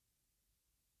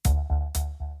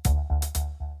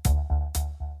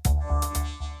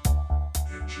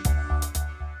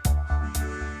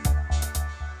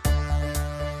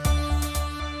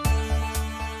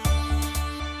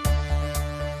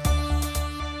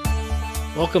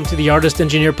Welcome to the Artist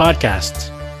Engineer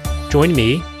Podcast. Join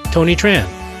me, Tony Tran,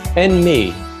 And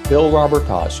me, Bill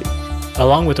Robertazzi.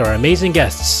 along with our amazing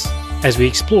guests, as we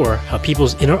explore how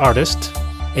people's inner artist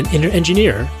and inner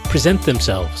engineer present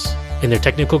themselves in their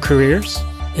technical careers,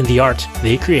 in the art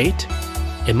they create,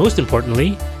 and most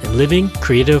importantly, in living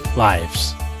creative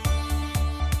lives.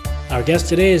 Our guest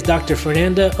today is Dr.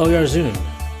 Fernanda Oyarzún.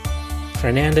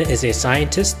 Fernanda is a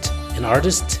scientist, an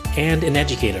artist, and an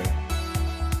educator.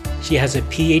 She has a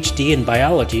PhD in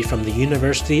biology from the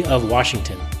University of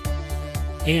Washington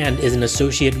and is an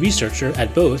associate researcher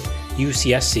at both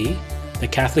UCSC, the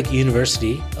Catholic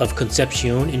University of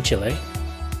Concepcion in Chile,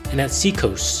 and at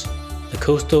CSICOS, the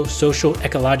Coastal Social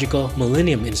Ecological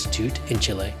Millennium Institute in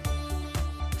Chile.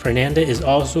 Fernanda is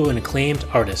also an acclaimed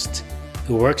artist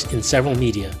who works in several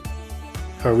media.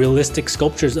 Her realistic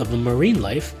sculptures of a marine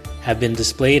life have been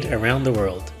displayed around the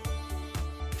world.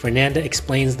 Fernanda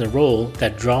explains the role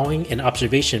that drawing and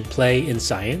observation play in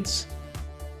science,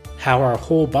 how our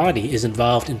whole body is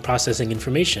involved in processing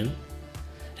information,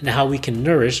 and how we can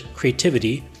nourish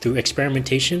creativity through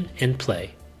experimentation and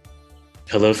play.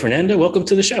 Hello, Fernanda. Welcome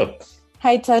to the show.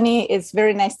 Hi, Tony. It's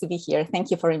very nice to be here. Thank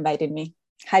you for inviting me.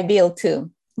 Hi, Bill, too.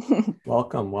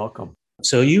 Welcome.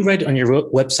 So you write on your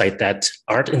website that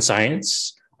art and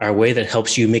science are a way that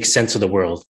helps you make sense of the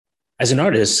world. As an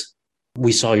artist,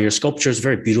 we saw your sculptures,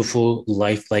 very beautiful,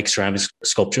 lifelike ceramic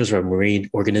sculptures of marine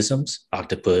organisms,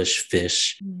 octopus,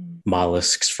 fish,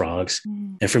 mollusks, frogs.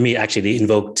 And for me, actually, they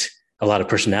invoked a lot of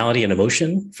personality and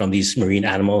emotion from these marine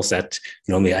animals that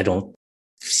normally I don't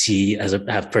see as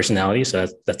have personality. So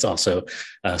that's also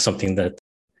something that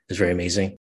is very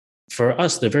amazing. For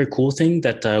us, the very cool thing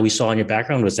that we saw in your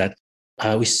background was that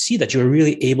we see that you're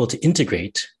really able to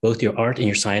integrate both your art and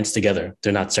your science together.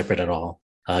 They're not separate at all.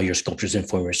 Your sculptures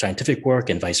inform your scientific work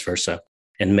and vice versa.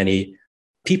 And many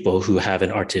people who have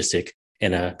an artistic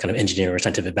and a kind of engineering or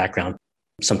scientific background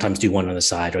sometimes do one on the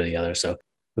side or the other.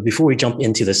 But before we jump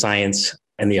into the science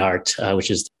and the art,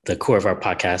 which is the core of our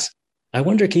podcast, I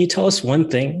wonder, can you tell us one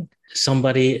thing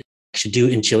somebody should do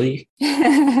in Chile?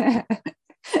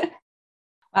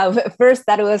 First,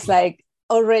 that was like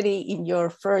already in your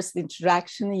first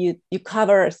introduction, you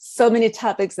cover so many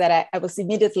topics that I was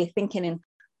immediately thinking, and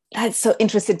that's so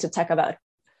interesting to talk about.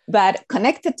 But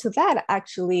connected to that,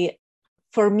 actually,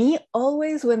 for me,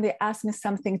 always when they ask me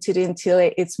something to do in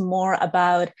Chile, it's more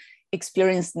about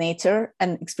experience nature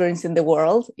and experiencing the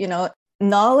world.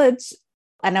 Knowledge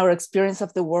and our experience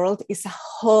of the world is a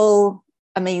whole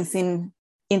amazing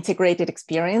integrated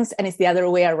experience, and it's the other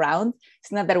way around.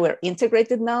 It's not that we're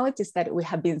integrated knowledge, it's that we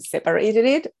have been separated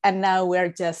it, and now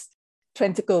we're just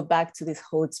trying to go back to this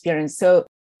whole experience. So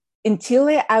in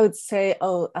Chile, I would say,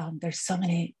 there's so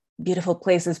many beautiful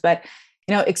places, but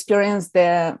experience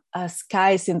the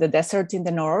skies in the desert in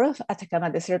the north. Atacama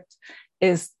Desert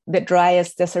is the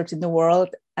driest desert in the world,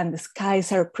 and the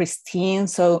skies are pristine.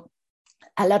 So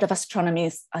a lot of astronomy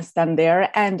is done there.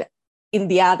 And in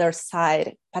the other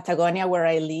side, Patagonia, where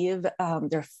I live,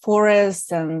 there are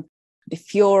forests and the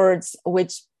fjords,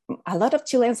 which a lot of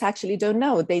Chileans actually don't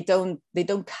know. They don't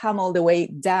come all the way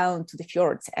down to the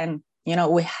fjords. And,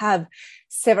 we have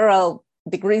several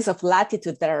degrees of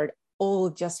latitude that are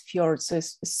all just fjords. So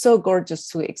it's so gorgeous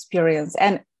to experience.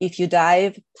 And if you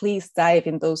dive, please dive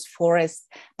in those forests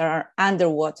that are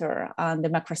underwater, the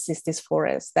Macrocystis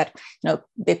forest that,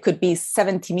 they could be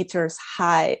 70 meters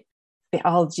high, the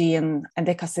algae and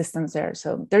the ecosystems there.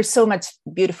 So there's so much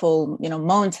beautiful,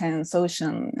 mountains,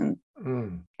 ocean,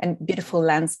 and beautiful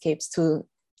landscapes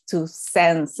to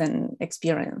sense and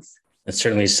experience. That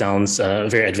certainly sounds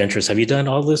very adventurous. Have you done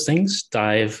all those things?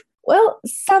 Dive? Well,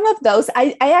 some of those,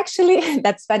 I actually,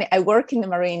 that's funny. I work in the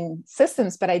marine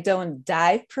systems, but I don't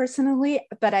dive personally,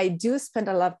 but I do spend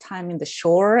a lot of time in the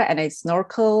shore, and I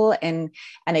snorkel and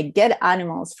I get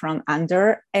animals from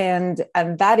under. And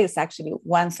that is actually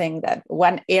one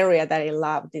area that I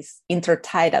love, this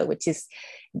intertidal, which is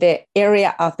the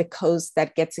area of the coast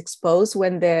that gets exposed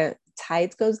when the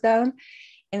tide goes down.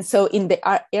 And so in the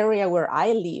area where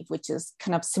I live, which is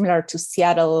kind of similar to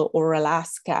Seattle or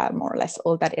Alaska, more or less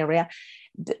all that area,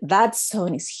 that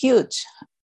zone is huge.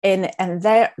 And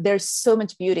there's so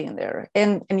much beauty in there.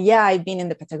 And yeah, I've been in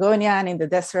the Patagonia and in the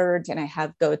desert, and I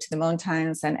have go to the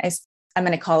mountains, and I'm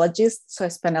an ecologist, so I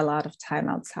spend a lot of time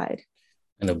outside.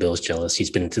 I know Bill's jealous.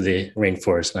 He's been to the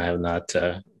rainforest, and I have not.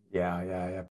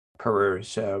 Yeah. Peru.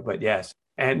 So, but yes.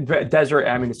 And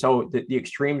desert, so the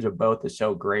extremes of both is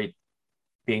so great.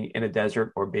 Being in a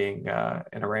desert or being in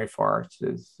a rainforest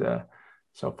is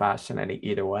so fascinating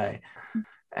either way.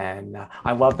 And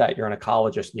I love that you're an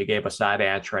ecologist and you gave us that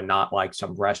answer and not like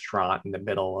some restaurant in the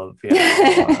middle of, you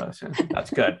know, that's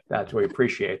good. We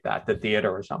appreciate that, the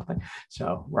theater or something.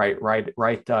 So right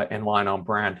in line on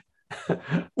brand.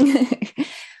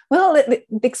 Well, the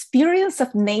experience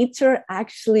of nature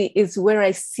actually is where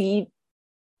I see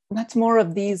much more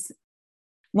of these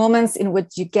moments in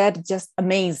which you get just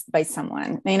amazed by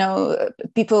someone. You know,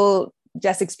 people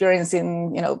just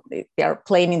experiencing, you know, they are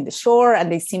playing in the shore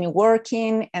and they see me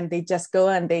working and they just go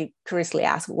and they curiously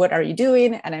ask, what are you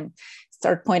doing? And I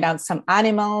start pointing out some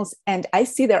animals and I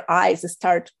see their eyes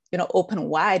start, you know, open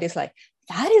wide. It's like,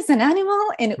 that is an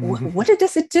animal and what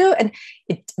does it do? And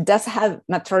it does have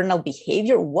maternal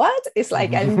behavior. What? It's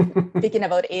like I'm thinking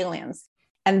about aliens.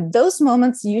 And those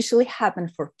moments usually happen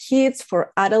for kids,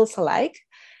 for adults alike.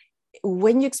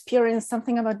 When you experience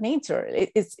something about nature,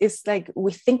 it's like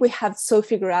we think we have so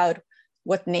figured out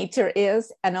what nature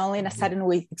is, and all in a sudden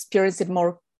we experience it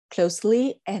more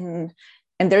closely, and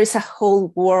there is a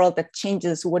whole world that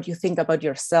changes what you think about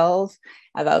yourself,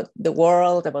 about the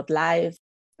world, about life.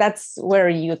 That's where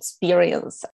you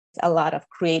experience a lot of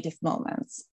creative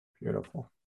moments. Beautiful.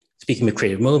 Speaking of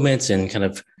creative moments and kind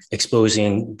of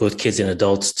exposing both kids and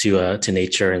adults to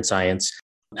nature and science,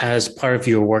 as part of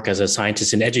your work as a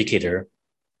scientist and educator,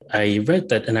 I read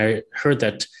that and I heard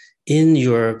that in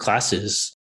your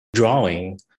classes,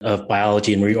 drawing of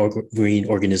biology and marine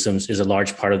organisms is a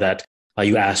large part of that.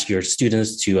 You ask your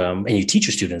students to, and you teach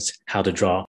your students how to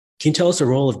draw. Can you tell us the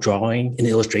role of drawing and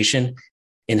illustration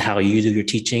in how you do your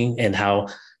teaching and how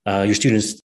your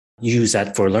students use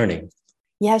that for learning?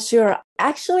 Yeah, sure.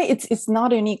 Actually, it's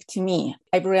not unique to me.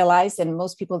 I've realized, and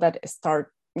most people that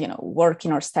start, you know,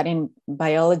 working or studying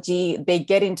biology, they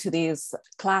get into these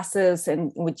classes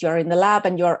and which you're in the lab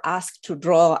and you're asked to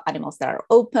draw animals that are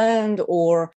opened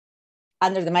or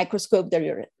under the microscope that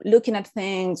you're looking at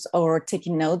things or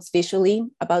taking notes visually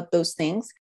about those things.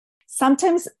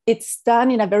 Sometimes it's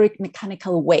done in a very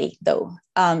mechanical way though.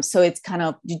 So it's kind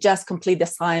of, you just complete the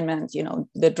assignment, you know,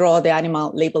 they draw the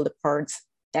animal, label the parts,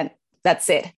 and that's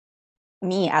it.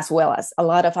 Me, as well as a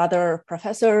lot of other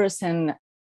professors and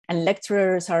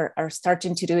lecturers are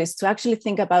starting to do, is to actually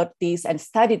think about this and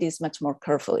study this much more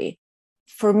carefully.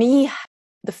 For me,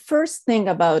 the first thing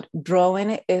about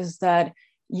drawing is that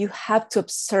you have to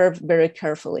observe very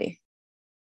carefully.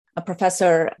 A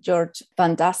professor, George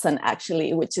Van Dassen,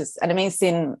 actually, which is an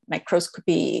amazing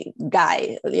microscopy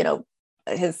guy, you know,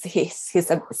 his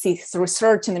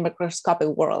research in the microscopic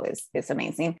world is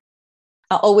amazing.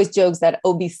 Always jokes that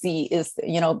OBC is,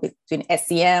 you know, between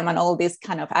SEM and all these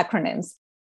kind of acronyms.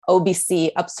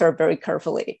 OBC, observe very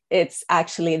carefully. It's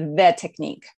actually the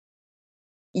technique.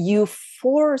 You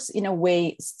force, in a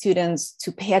way, students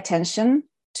to pay attention,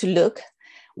 to look.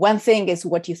 One thing is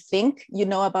what you think you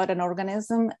know about an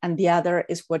organism, and the other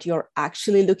is what you're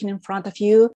actually looking in front of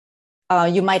you.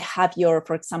 You might have your,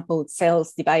 for example,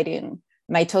 cells dividing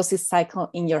mitosis cycle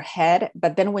in your head,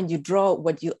 but then when you draw,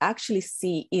 what you actually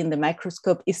see in the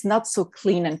microscope is not so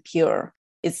clean and pure.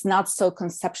 It's not so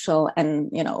conceptual and,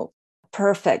 you know,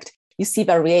 perfect. You see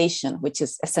variation, which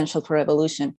is essential for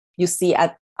evolution. You see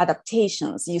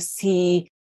adaptations. You see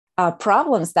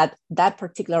problems that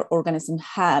particular organism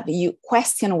have. You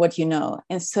question what you know.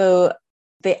 And so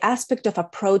the aspect of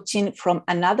approaching from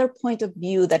another point of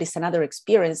view that is another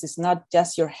experience is not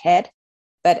just your head,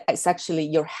 but it's actually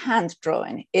your hand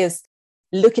drawing, is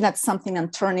looking at something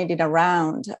and turning it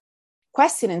around.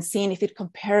 Questioning, seeing if it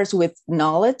compares with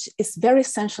knowledge is very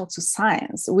essential to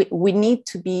science. We need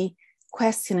to be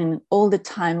questioning all the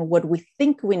time what we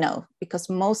think we know, because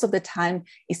most of the time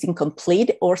it's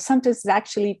incomplete or sometimes it's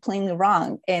actually plainly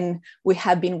wrong. And we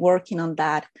have been working on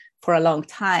that for a long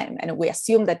time. And we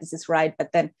assume that this is right,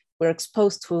 but then we're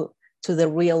exposed to the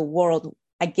real world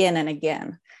again and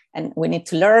again. And we need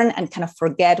to learn and kind of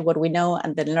forget what we know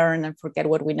and then learn and forget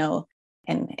what we know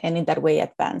and in that way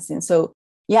advancing. So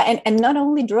yeah, and not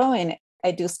only drawing,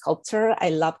 I do sculpture. I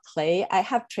love clay. I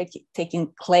have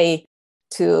taken clay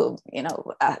to, you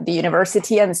know, the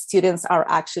university, and students are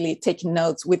actually taking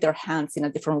notes with their hands in a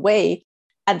different way.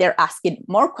 And they're asking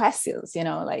more questions, you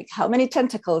know, like how many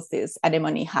tentacles this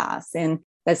anemone has, and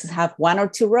does it have 1 or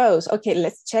 2 rows? Okay,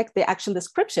 let's check the actual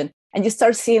description. And you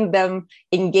start seeing them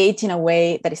engage in a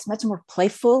way that is much more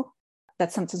playful,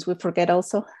 that sometimes we forget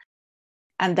also,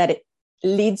 and that it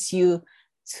leads you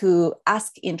to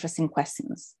ask interesting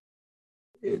questions.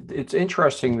 It's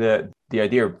interesting that the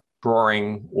idea of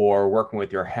drawing or working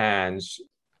with your hands,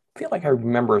 I feel like I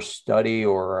remember a study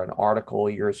or an article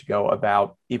years ago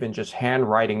about even just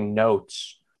handwriting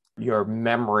notes, your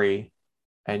memory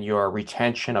and your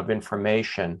retention of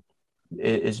information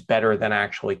is better than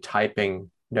actually typing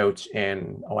notes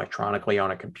in electronically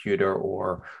on a computer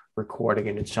or recording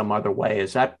it in some other way.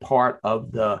 Is that part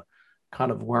of the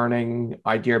kind of learning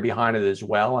idea behind it as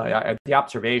well? The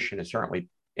observation is certainly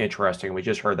interesting. We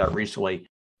just heard that recently.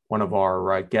 One of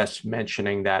our guests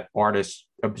mentioning that artists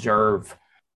observe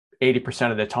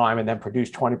 80% of the time and then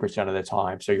produce 20% of the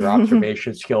time. So your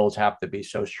observation skills have to be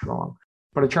so strong.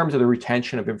 But in terms of the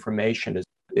retention of information, does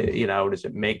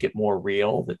it make it more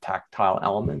real, the tactile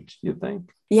element, you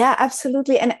think? Yeah,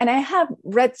 absolutely. And I have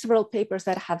read several papers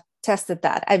that have tested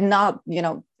that. I'm not,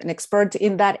 an expert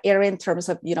in that area in terms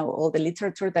of, all the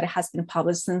literature that has been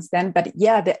published since then. But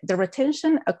yeah, the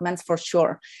retention augments for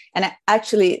sure. And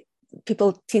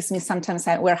people tease me sometimes.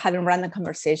 We're having random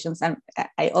conversations and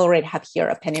I already have here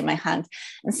a pen in my hand.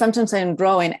 And sometimes I'm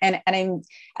drawing and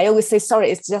I always say,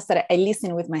 sorry, it's just that I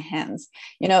listen with my hands.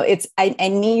 I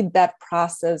need that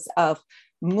process of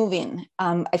moving.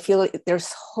 I feel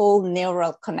there's whole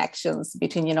neural connections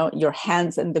between, your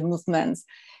hands and the movements.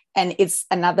 And it's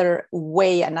another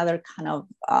kind of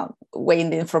way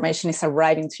the information is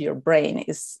arriving to your brain.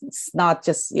 It's not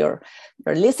just you're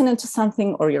listening to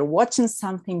something or you're watching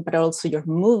something, but also you're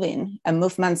moving. And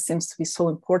movement seems to be so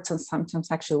important.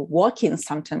 Sometimes actually walking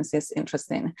sometimes is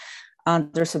interesting.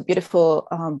 There's a beautiful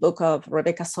book of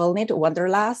Rebecca Solnit,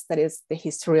 Wanderlust, that is the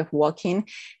history of walking.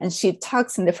 And she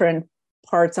talks in different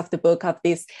parts of the book of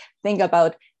this thing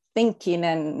about thinking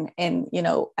and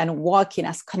walking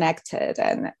as connected.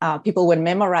 And people, when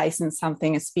memorizing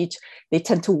something, a speech, they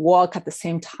tend to walk at the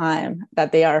same time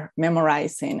that they are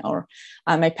memorizing. Or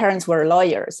my parents were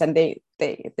lawyers, and they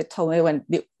told me when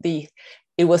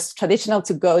it was traditional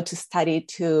to go to study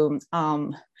to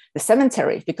the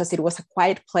cemetery because it was a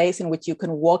quiet place in which you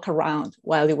can walk around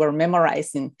while you were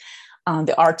memorizing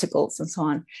the articles and so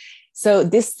on. So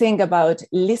this thing about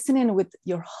listening with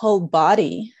your whole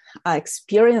body,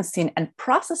 experiencing and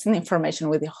processing information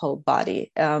with your whole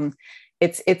body, I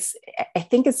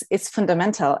think it's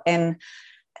fundamental. And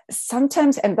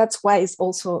sometimes, and that's why it's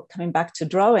also coming back to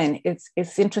drawing,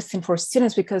 it's interesting for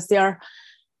students because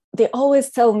they always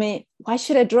tell me, why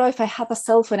should I draw if I have a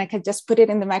cell phone? I can just put it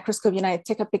in the microscope, I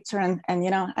take a picture and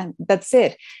that's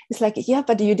it. It's like, yeah,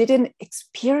 but you didn't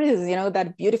experience,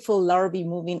 that beautiful larvae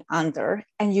moving under,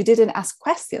 and you didn't ask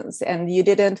questions, and you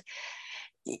didn't,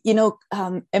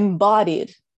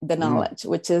 embodied the knowledge,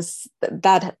 which is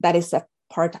that is a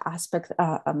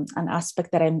an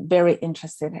aspect that I'm very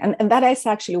interested in. And that is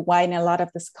actually why in a lot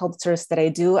of the sculptures that I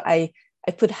do, I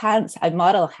put hands, I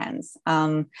model hands.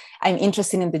 I'm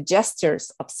interested in the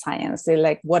gestures of science. They're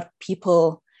like what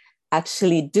people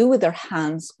actually do with their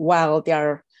hands while they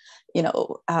are,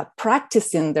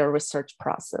 practicing their research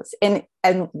process. And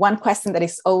one question that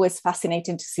is always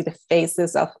fascinating to see the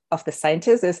faces of the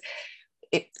scientists is,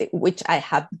 which I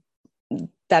have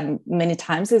done many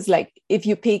times, is like, if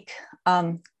you pick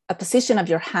a position of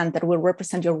your hand that will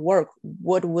represent your work,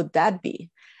 what would that be?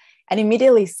 And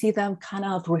immediately see them kind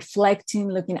of reflecting,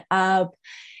 looking up,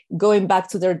 going back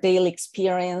to their daily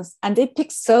experience. And they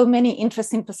pick so many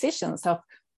interesting positions of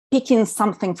picking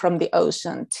something from the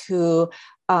ocean to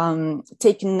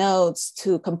taking notes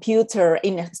to computer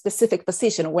in a specific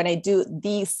position. When I do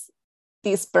this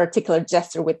particular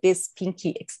gesture with this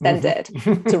pinky extended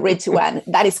to reach one,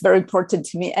 that is very important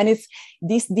to me. And it's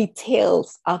these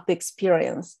details of the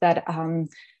experience that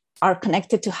are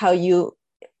connected to how you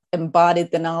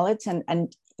embodied the knowledge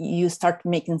and you start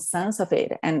making sense of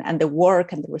it and the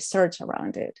work and the research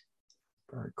around it.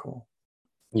 Very cool.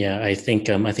 Yeah, I think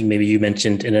maybe you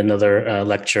mentioned in another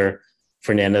lecture,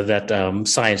 Fernanda, that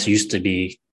science used to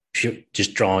be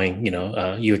just drawing.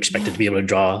 You expected to be able to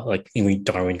draw, like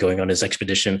Darwin going on his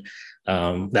expedition.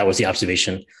 That was the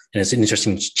observation, and it's an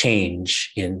interesting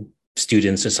change in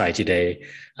student society today,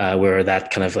 where that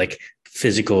kind of like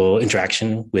physical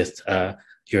interaction with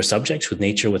your subjects, with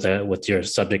nature, with your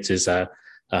subjects is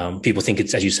people think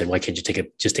it's, as you said, why can't you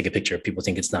just take a picture? People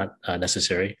think it's not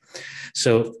necessary.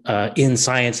 So in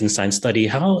science and science study,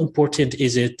 how important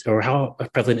is it, or how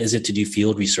prevalent is it to do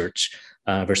field research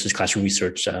versus classroom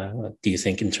research, do you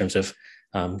think, in terms of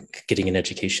getting an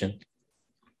education?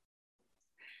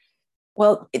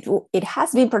 Well, it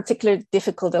has been particularly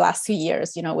difficult the last 2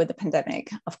 years, with the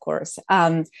pandemic, of course.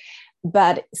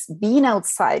 But being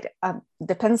outside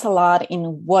depends a lot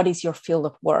in what is your field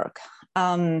of work.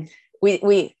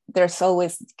 There's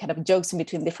always kind of jokes in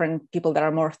between different people that are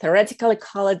more theoretical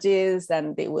ecologists,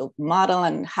 and they will model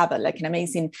and have an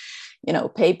amazing,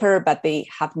 paper, but they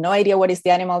have no idea what is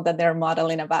the animal that they're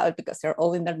modeling about because they're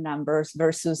all in their numbers,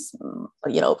 versus,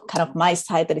 kind of my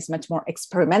side that is much more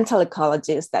experimental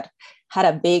ecologist that had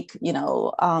a big,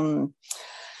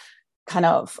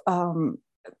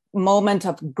 moment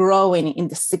of growing in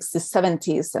the 60s,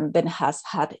 70s, and then has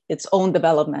had its own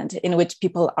development in which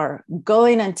people are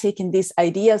going and taking these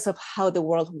ideas of how the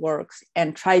world works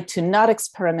and try to not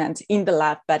experiment in the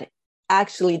lab, but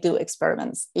actually do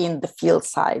experiments in the field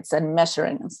sites and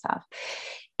measuring and stuff.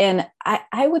 And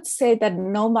I would say that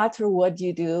no matter what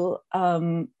you do,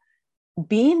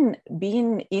 being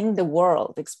in the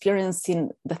world,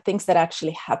 experiencing the things that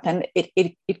actually happen,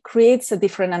 it creates a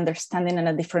different understanding and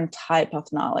a different type of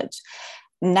knowledge.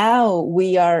 Now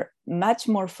we are much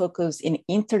more focused in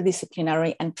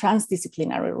interdisciplinary and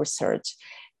transdisciplinary research,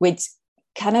 which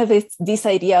kind of is this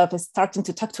idea of starting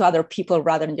to talk to other people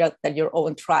rather than your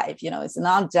own tribe. It's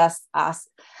not just us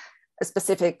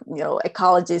specific,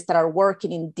 ecologists that are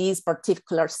working in this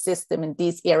particular system in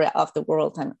this area of the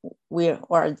world, and we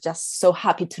are just so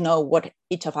happy to know what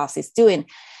each of us is doing.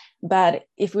 But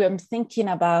if we are thinking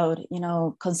about,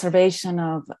 conservation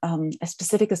of a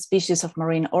specific species of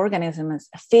marine organism, as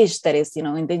a fish that is,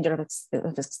 in danger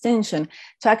of extinction,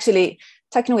 to actually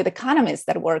talking with economists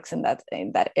that works in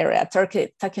that area, talking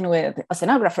with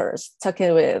oceanographers,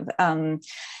 talking with,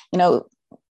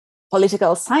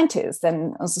 political scientists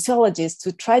and sociologists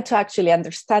to try to actually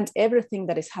understand everything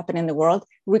that is happening in the world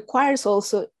requires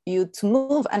also you to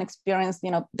move and experience,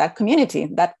 that community,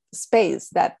 that space,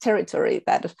 that territory,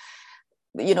 that,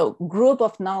 group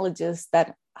of knowledges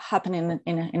that happen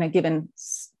in a given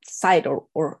site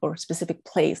or specific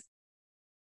place.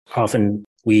 Often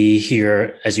we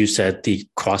hear, as you said, the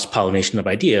cross-pollination of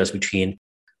ideas between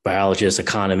biologists,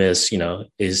 economists,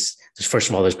 is first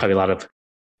of all, there's probably a lot of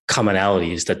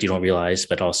commonalities that you don't realize,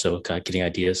 but also getting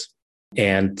ideas.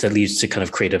 And that leads to kind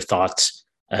of creative thoughts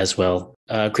as well.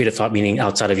 Creative thought meaning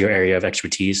outside of your area of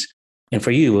expertise. And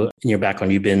for you, in your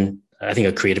background, you've been, I think,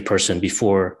 a creative person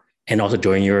before and also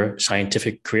during your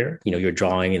scientific career, your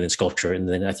drawing and then sculpture, and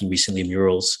then I think recently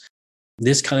murals.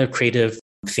 This kind of creative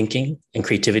thinking and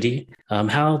creativity,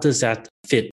 how does that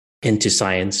fit into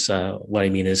science? What I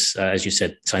mean is, as you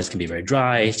said, science can be very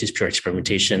dry, it's just pure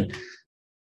experimentation.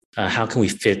 How can we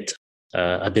fit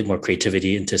a bit more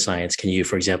creativity into science? Can you,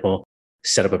 for example,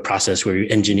 set up a process where you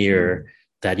engineer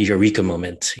that eureka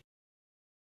moment?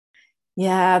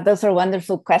 Yeah, those are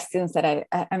wonderful questions that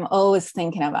I'm always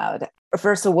thinking about.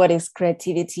 First of all, what is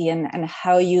creativity and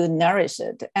how you nourish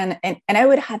it? And I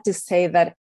would have to say that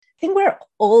I think we're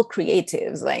all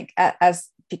creatives. Like as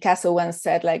Picasso once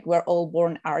said, like we're all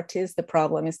born artists. The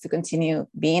problem is to continue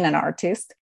being an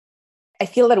artist. I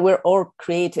feel that we're all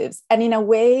creatives. And in a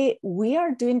way, we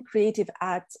are doing creative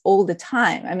acts all the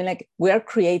time. I mean, like we're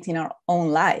creating our own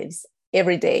lives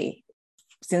every day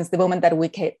since the moment that we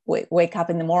wake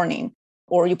up in the morning,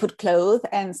 or you put clothes,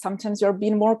 and sometimes you're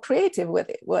being more creative with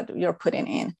it, what you're putting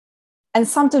in. And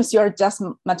sometimes you're just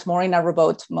much more in a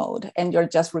robot mode and you're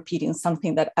just repeating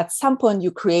something that at some point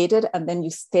you created and then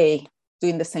you stay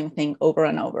doing the same thing over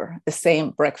and over, the same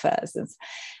breakfasts.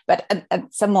 But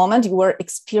at some moment you were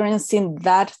experiencing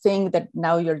that thing that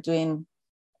now you're doing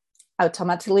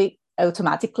automatically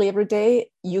every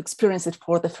day, you experience it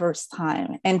for the first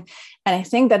time. And I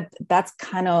think that that's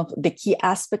kind of the key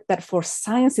aspect that for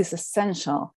science is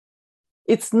essential.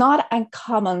 It's not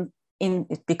uncommon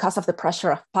because of the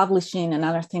pressure of publishing and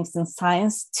other things in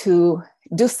science to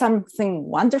do something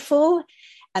wonderful.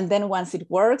 And then once it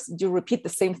works, you repeat the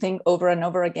same thing over and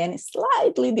over again. It's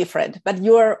slightly different, but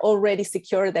you are already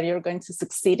secure that you're going to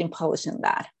succeed in publishing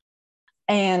that.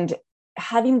 And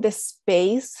having the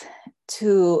space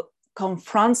to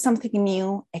confront something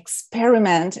new,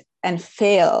 experiment, and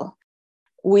fail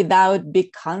without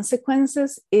big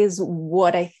consequences is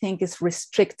what I think is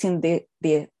restricting the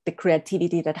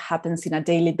creativity that happens in a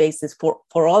daily basis for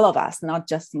all of us, not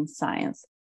just in science.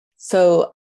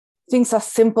 So things as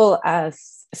simple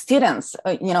as students,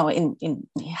 in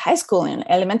high school, in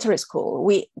elementary school,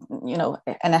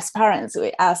 and as parents,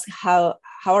 we ask, how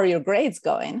are your grades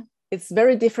going? It's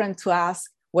very different to ask,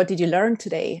 what did you learn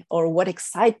today? Or what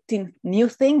exciting new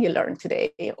thing you learned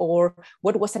today? Or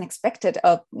what was unexpected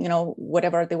of,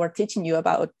 whatever they were teaching you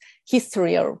about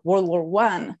history or World War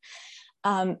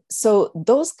I. So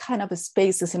those kind of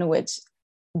spaces in which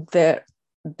the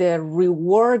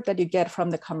reward that you get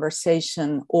from the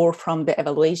conversation or from the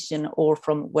evaluation or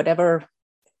from whatever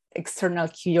external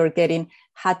cue you're getting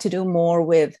had to do more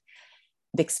with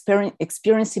the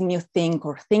experiencing new thing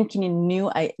or thinking in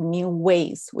new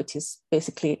ways, which is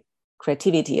basically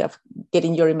creativity, of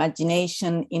getting your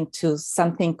imagination into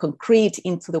something concrete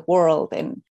into the world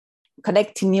and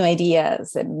connecting new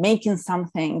ideas and making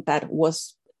something that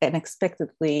was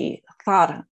unexpectedly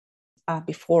thought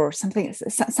before, something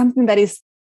that is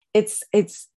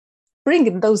it's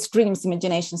bringing those dreams,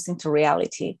 imaginations into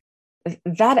reality.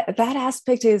 that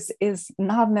aspect is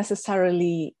not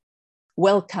necessarily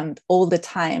welcomed all the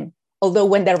time. Although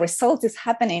when the result is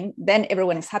happening, then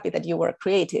everyone is happy that you were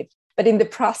creative. But in the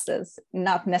process,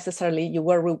 not necessarily you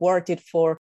were rewarded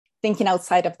for thinking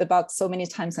outside of the box so many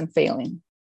times and failing.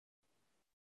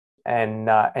 And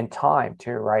time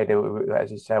too, right?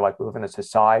 As you say, like we live in a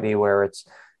society where it's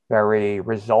very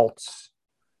results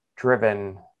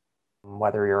driven,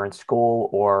 whether you're in school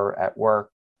or at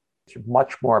work. It's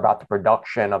much more about the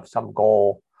production of some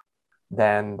goal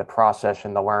than the process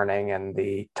and the learning and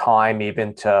the time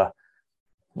even to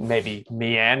maybe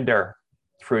meander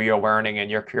through your learning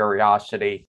and your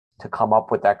curiosity to come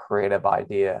up with that creative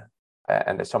idea.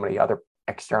 And there's so many other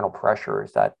external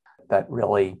pressures that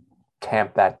really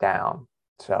tamp that down.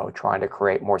 So trying to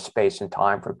create more space and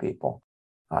time for people,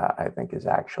 I think is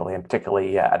actually, and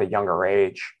particularly at a younger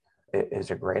age,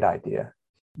 is a great idea.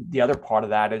 The other part of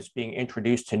that is being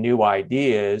introduced to new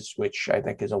ideas, which I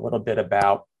think is a little bit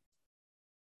about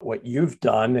what you've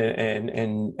done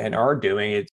and are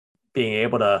doing. It's being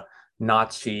able to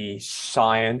not see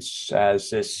science as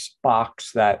this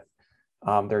box that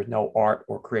there's no art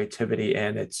or creativity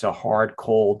in. It's a hard,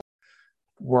 cold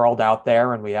world out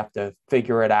there, and we have to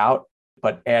figure it out,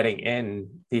 but adding in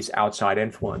these outside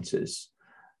influences.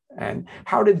 And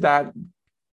how did that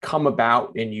come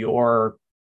about in your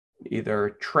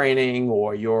either training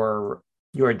or your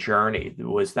journey?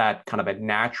 Was that kind of a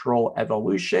natural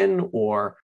evolution,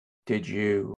 or did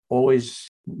you always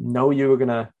know you were going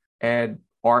to add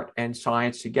art and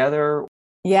science together?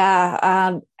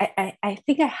 Yeah, I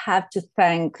think I have to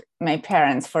thank my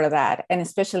parents for that, and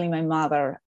especially my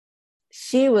mother.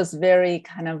 She was very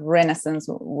kind of Renaissance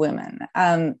woman.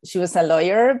 She was a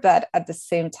lawyer, but at the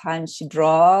same time, she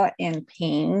draw and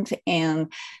paint,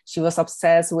 and she was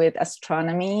obsessed with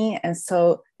astronomy. And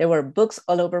so there were books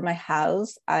all over my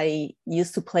house. I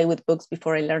used to play with books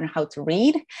before I learned how to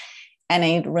read. And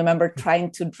I remember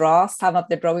trying to draw some of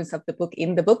the drawings of the book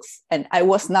in the books, and I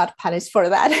was not punished for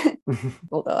that,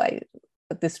 although I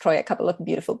destroy a couple of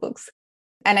beautiful books.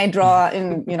 And I draw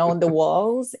in, the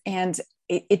walls, and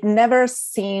it never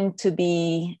seemed to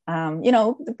be,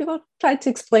 the people tried to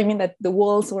explain me that the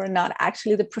walls were not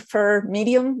actually the preferred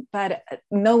medium, but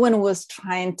no one was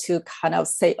trying to kind of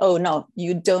say, oh, no,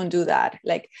 you don't do that.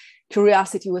 Like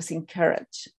curiosity was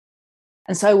encouraged.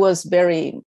 And so I was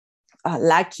very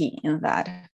lucky in that.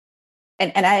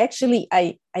 And I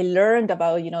learned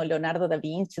about, Leonardo da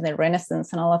Vinci and the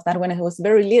Renaissance and all of that when I was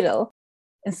very little.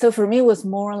 And so for me, it was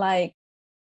more like,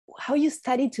 how you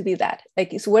study to do that?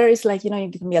 Like, where is like, you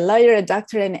can be a lawyer, a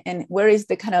doctor, and where is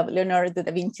the kind of Leonardo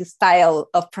da Vinci style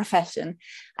of profession?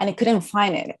 And I couldn't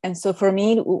find it. And so for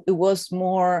me, it was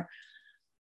more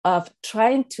of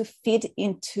trying to fit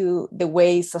into the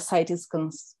way society is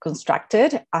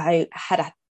constructed. I had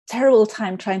a terrible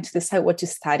time trying to decide what to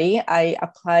study. I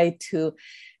applied to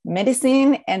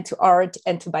medicine and to art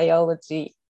and to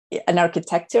biology and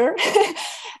architecture.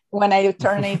 When I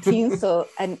turned 18, so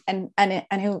and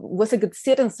it was a good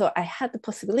student, so I had the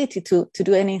possibility to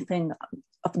do anything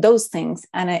of those things,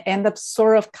 and I ended up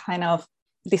sort of kind of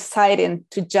deciding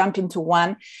to jump into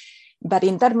one, but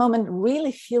in that moment,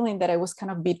 really feeling that I was kind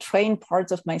of betraying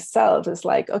parts of myself. It's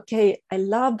like, okay, I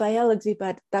love biology,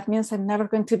 but that means I'm never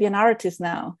going to be an artist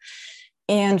now.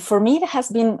 And for me, it has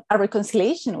been a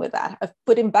reconciliation with that, of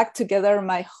putting back together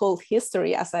my whole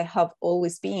history as I have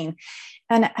always been.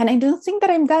 And I don't think that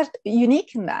I'm that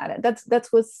unique in that.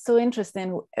 That's what's so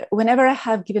interesting. Whenever I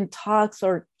have given talks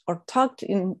or talked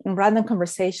in random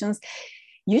conversations,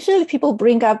 usually people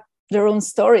bring up their own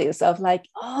stories of like,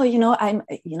 oh,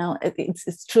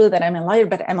 it's true that I'm a lawyer,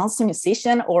 but I'm also a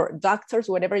musician, or doctors.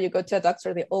 Whenever you go to a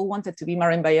doctor, they all wanted to be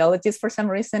marine biologists for some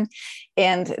reason.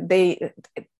 And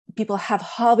people have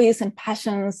hobbies and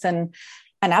passions and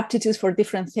aptitudes for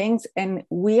different things. And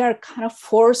we are kind of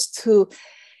forced to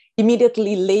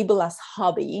immediately label as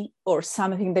hobby or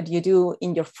something that you do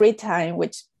in your free time,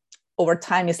 which over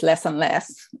time is less and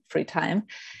less free time.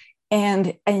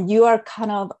 And you are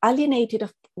kind of alienated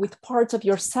with parts of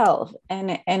yourself.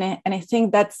 And I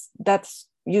think that's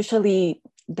usually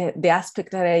the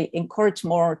aspect that I encourage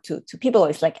more to people.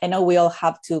 Is like, I know we all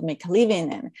have to make a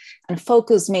living and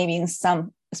focus maybe in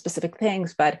some specific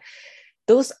things, but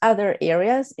those other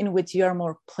areas in which you are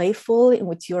more playful, in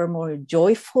which you are more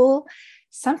joyful,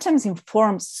 sometimes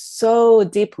inform so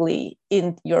deeply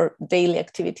in your daily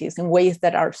activities in ways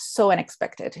that are so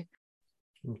unexpected.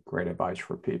 Great advice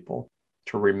for people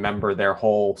to remember their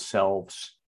whole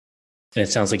selves. And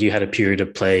it sounds like you had a period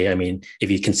of play. I mean, if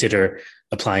you consider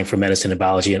applying for medicine and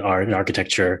biology and art and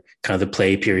architecture, kind of the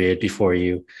play period before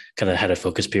you kind of had a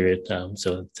focus period.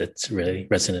 So that's really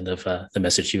resonant of the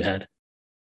message you had.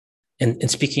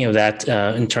 And speaking of that,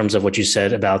 in terms of what you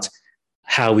said about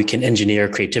how we can engineer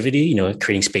creativity,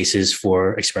 creating spaces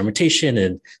for experimentation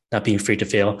and not being afraid to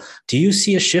fail. Do you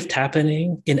see a shift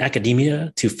happening in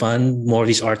academia to fund more of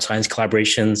these art science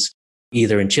collaborations,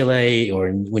 either in Chile or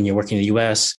when you're working in the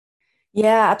US?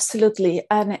 Yeah, absolutely.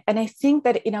 And I think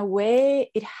that in a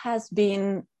way, it has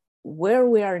been where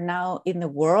we are now in the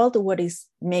world, what is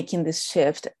making this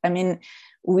shift. I mean,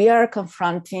 we are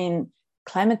confronting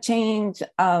climate change,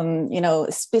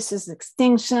 species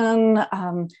extinction,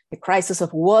 the crisis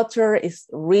of water is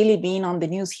really being on the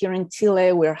news here in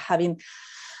Chile. We're having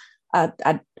a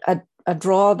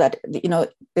draw that,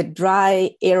 the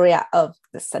dry area of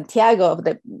the Santiago, of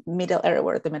the middle area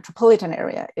where the metropolitan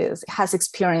area is, has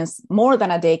experienced more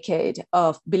than a decade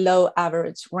of below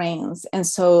average rains. And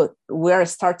so we're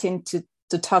starting to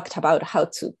talk about how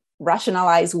to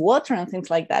rationalize water and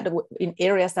things like that in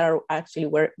areas that are actually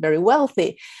very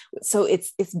wealthy. So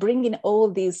it's bringing all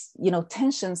these,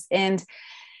 tensions. And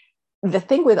the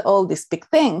thing with all these big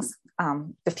things,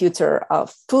 the future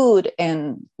of food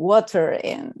and water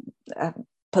and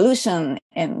pollution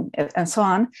and so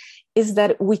on, is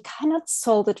that we cannot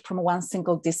solve it from one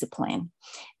single discipline.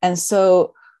 And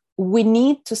so we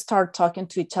need to start talking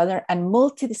to each other and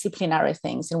multidisciplinary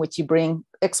things in which you bring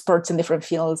experts in different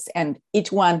fields and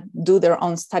each one do their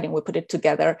own study and we put it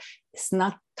together. It's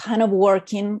not kind of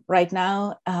working right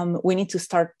now. We need to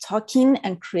start talking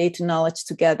and create knowledge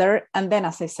together. And then,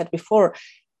 as I said before,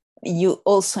 you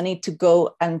also need to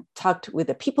go and talk with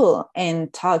the people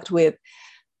and talk with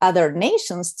other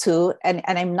nations too. And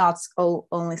I'm not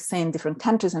only saying different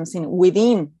countries, I'm saying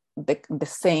within the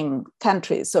same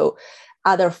country. So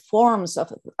other forms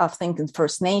of thinking,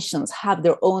 First Nations have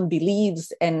their own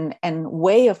beliefs and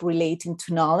way of relating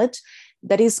to knowledge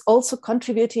that is also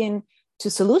contributing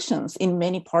to solutions in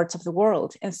many parts of the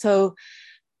world. And so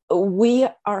we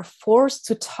are forced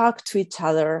to talk to each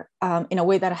other in a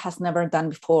way that has never done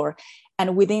before.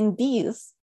 And within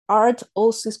these, art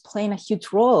also is playing a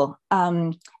huge role,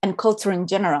 and culture in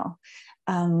general.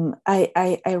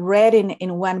 I read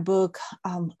in one book,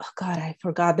 I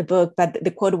forgot the book, but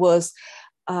the quote was,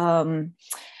 at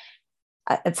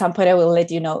some point I will let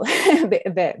you know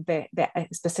the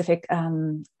specific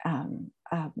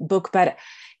book, but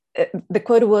the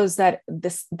quote was that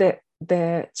the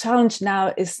challenge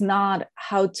now is not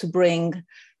how to bring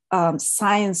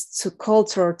science to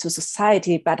culture, to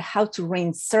society, but how to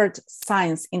reinsert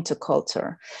science into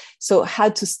culture. So how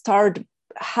to start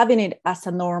having it as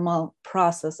a normal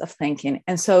process of thinking.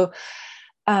 And so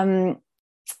now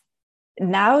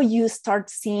you start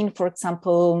seeing, for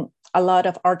example, a lot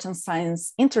of art and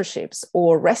science internships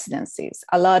or residencies,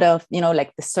 a lot of,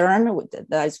 like the CERN,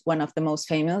 that is one of the most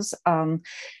famous.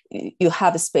 You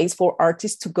have a space for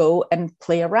artists to go and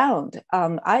play around.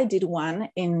 I did one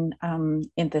in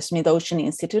the Smith-Ocean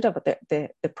Institute of the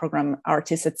program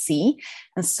Artists at Sea.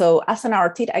 And so as an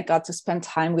artist, I got to spend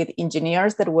time with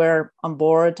engineers that were on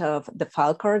board of the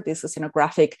Falcor, this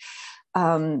oceanographic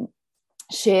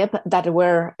ship that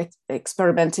were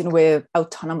experimenting with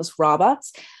autonomous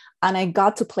robots. And I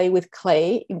got to play with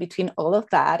clay in between all of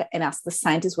that and ask the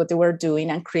scientists what they were doing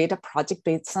and create a project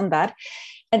based on that.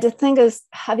 And the thing is,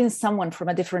 having someone from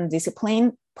a different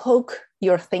discipline poke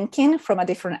your thinking from a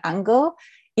different angle,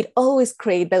 it always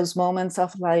creates those moments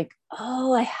of like,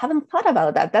 oh, I haven't thought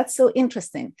about that. That's so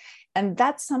interesting. And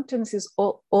that sometimes is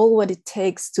all what it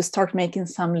takes to start making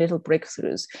some little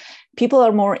breakthroughs. People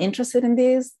are more interested in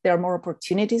this. There are more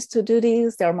opportunities to do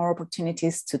this. There are more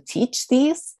opportunities to teach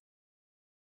these.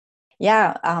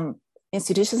 Yeah,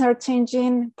 institutions are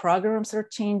changing, programs are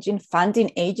changing,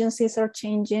 funding agencies are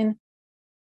changing,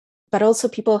 but also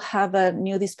people have a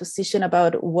new disposition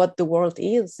about what the world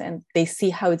is, and they see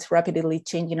how it's rapidly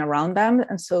changing around them.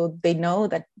 And so they know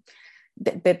that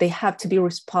they have to be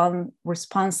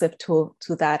responsive to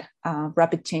that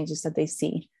rapid changes that they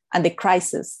see and the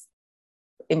crisis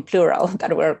in plural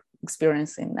that we're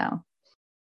experiencing now.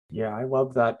 Yeah, I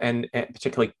love that. And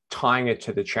particularly tying it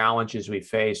to the challenges we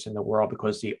face in the world,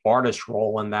 because the artist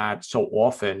role in that so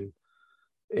often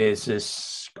is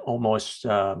this almost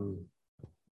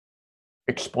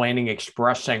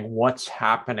expressing what's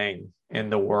happening in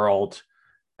the world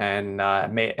and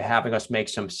having us make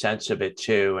some sense of it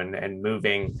too, and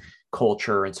moving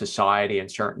culture and society in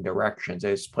certain directions.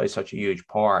 It plays such a huge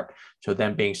part. So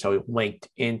then being so linked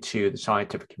into the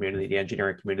scientific community, the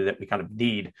engineering community that we kind of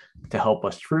need to help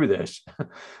us through this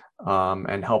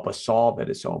and help us solve it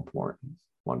is so important.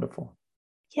 Wonderful.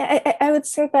 Yeah, I would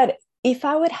say that if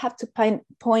I would have to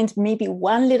point maybe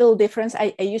one little difference,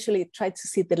 I usually try to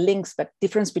see the links, but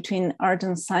difference between art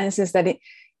and science is that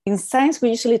in science, we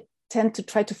usually tend to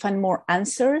try to find more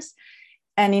answers.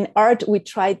 And in art, we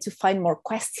try to find more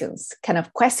questions, kind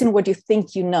of question what you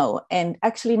think you know, and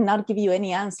actually not give you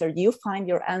any answer. You find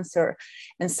your answer.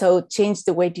 And so change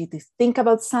the way you think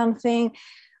about something,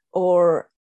 or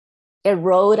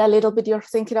erode a little bit your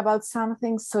thinking about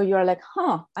something. So you're like,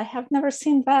 I have never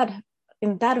seen that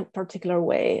in that particular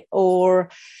way. Or,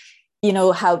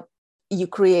 how you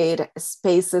create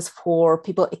spaces for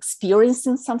people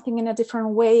experiencing something in a different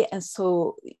way. And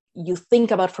so you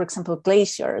think about, for example,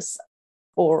 glaciers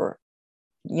or,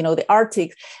 the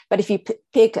Arctic. But if you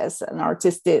pick, as an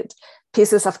artist did,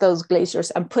 pieces of those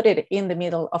glaciers and put it in the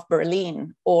middle of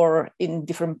Berlin or in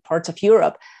different parts of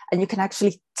Europe, and you can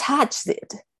actually touch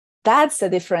it, that's a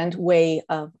different way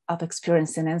of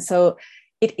experiencing. And so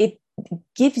it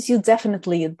gives you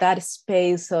definitely that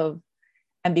space of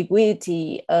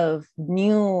ambiguity, of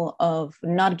new, of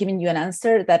not giving you an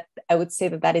answer. That I would say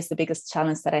that is the biggest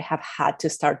challenge that I have had to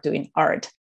start doing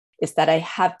art, is that I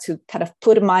have to kind of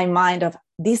put my mind of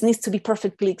this needs to be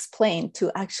perfectly explained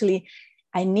to actually,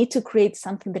 I need to create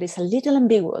something that is a little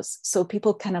ambiguous so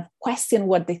people kind of question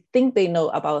what they think they know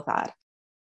about that.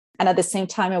 And at the same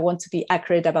time, I want to be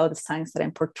accurate about the science that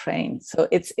I'm portraying. So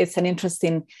it's an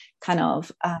interesting kind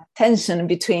of tension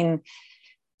between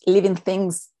leaving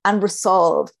things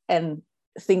unresolved and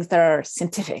things that are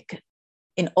scientific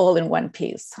in one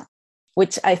piece,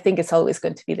 which I think is always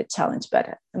going to be the challenge.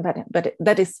 But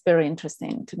that is very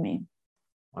interesting to me.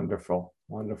 Wonderful.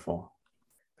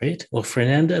 Great. Well,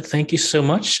 Fernanda, thank you so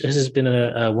much. This has been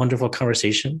a wonderful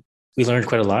conversation. We learned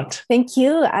quite a lot. Thank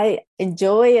you. I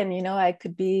enjoy, and I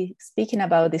could be speaking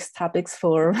about these topics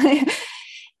for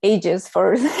ages.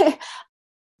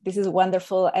 This is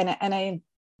wonderful, and I'm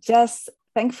just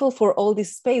thankful for all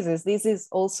these spaces. This is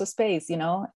also space,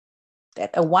 a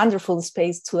wonderful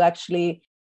space to actually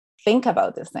think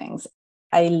about these things.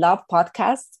 I love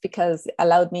podcasts because it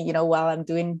allowed me, while I'm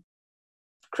doing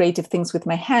creative things with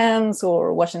my hands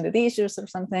or washing the dishes or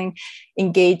something,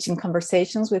 engage in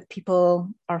conversations with people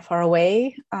are far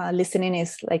away. Listening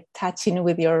is like touching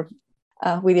with your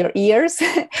ears.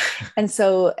 And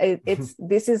so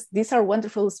these are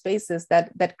wonderful spaces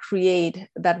that create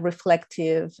that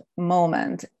reflective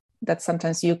moment that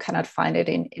sometimes you cannot find it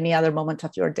in any other moment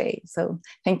of your day. So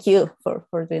thank you for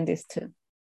doing this too.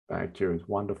 Thank you. It's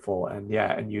wonderful. And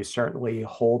you certainly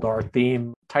hold our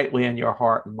theme tightly in your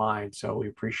heart and mind. So we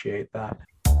appreciate that.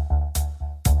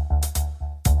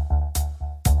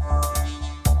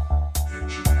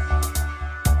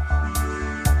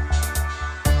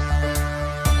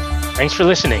 Thanks for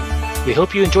listening. We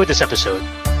hope you enjoyed this episode.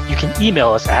 You can email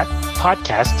us at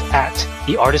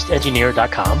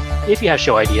podcast@theartistengineer.com if you have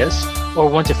show ideas or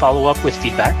want to follow up with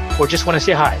feedback or just want to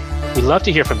say hi. We'd love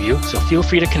to hear from you, so feel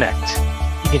free to connect.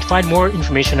 You can find more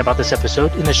information about this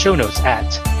episode in the show notes at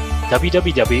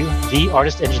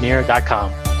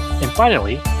www.theartistengineer.com. And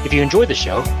finally, if you enjoyed the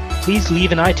show, please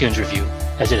leave an iTunes review,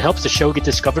 as it helps the show get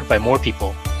discovered by more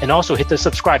people, and also hit the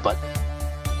subscribe button.